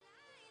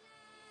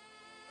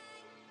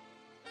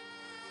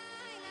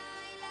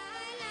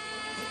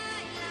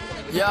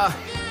Yeah,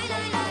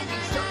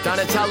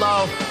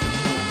 Donatello.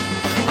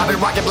 I've been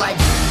rocking black.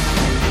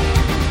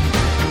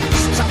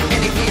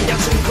 Anything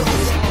else in the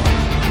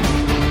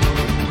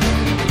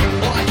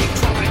all I keep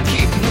trying to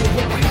keep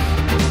moving.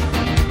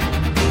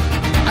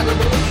 I don't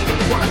believe in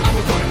the word, I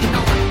was gonna get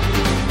on.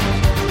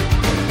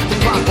 The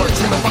clockwork,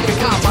 never fucking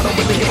cop. I don't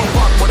really give a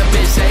fuck what a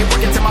bitch say.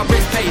 Working till my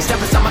wrist pays.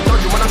 Step inside my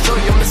 30 when I show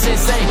you I'm the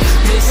sensei.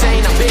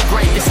 Insane, I'm big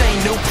great, this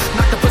ain't new.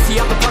 Knock the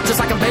pussy out the park just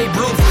like I'm Babe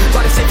Ruth.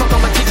 Try to say fuck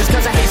all my teachers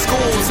cause I hate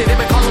school. Say they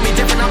been calling me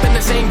different, I've been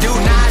the same dude.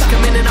 Nah, I just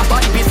come in and I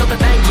body beats up the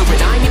thing blue.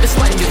 And I ain't even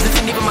sweating cause this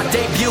ain't even my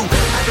debut.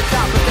 At the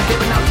top, with the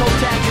giving out toe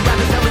tag. You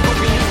rather tell me go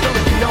green, still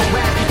if you know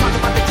rap. You talk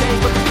about the change,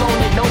 but the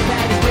phone and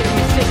notepad is making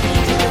me sick.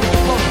 You take it with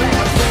the phone back.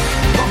 I'm sick,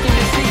 fucking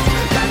the seats.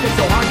 Laughing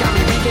so hard, got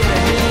me weak in the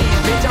knees.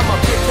 Bitch, I'm a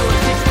bitch till I'm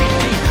 6 feet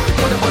deep.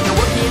 Put a bunch of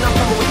rookie and I'm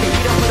coming with the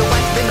heat. I'm with the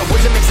wax, been the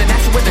woods and mixing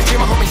acid with the dream.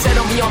 My homie said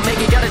on me, I'll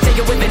make it. Gotta take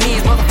it with the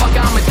knees.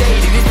 Motherfucker, I'm a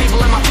deity. These people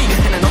at my feet.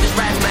 And I know these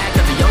rats mad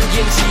cause the young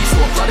getting cheese. So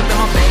I'm flooded in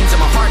my veins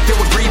and my heart filled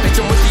with greed. Bitch,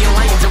 I'm with the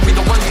lanes and we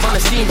the ones on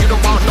the scene. You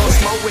don't want no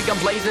smoke, wig, I'm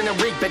blazing and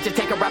reek. Bitches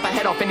take a rap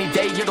head off any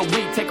day of the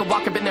week. Take a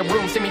walk up in their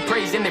room, send me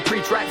praise and they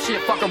pre-trap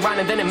shit. Fuck around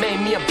and then it made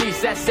me a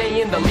beast. That's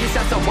saying the least,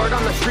 that's a word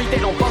on the street. They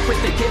don't fuck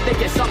with the kid, they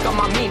can suck on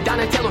my mean.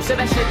 Donatello said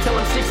that shit till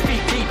I'm 6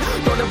 feet deep.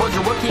 Thunderbolt,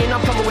 a rookie and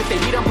I'm coming with the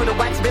heat. I'm put a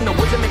wax, been the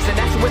woods and mixing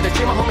action with the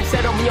dream. My homie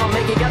said on me, I'll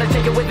make it. Gotta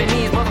take it with the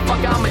knees.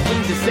 Motherfucker, I'm a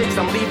jeans at 6.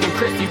 I'm leaving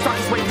Chris. You talk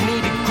this way, you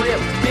need a grip.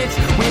 Bitch,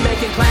 we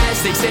making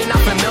classics. They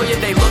not familiar,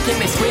 they looking,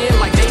 they squint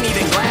like they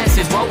needing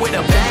glasses. Roll with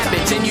a bad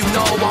bitch and you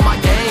know all my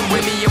gang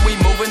with me and we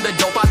moving the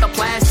dope out the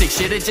plastic.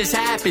 Shit, it just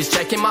happens.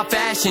 Checking my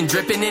fashion,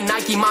 dripping in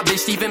Nike. My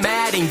bitch even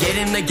mad and get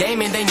in the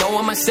game and they know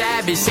I'm a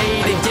savage. Say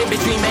it again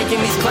between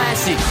making these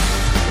classics.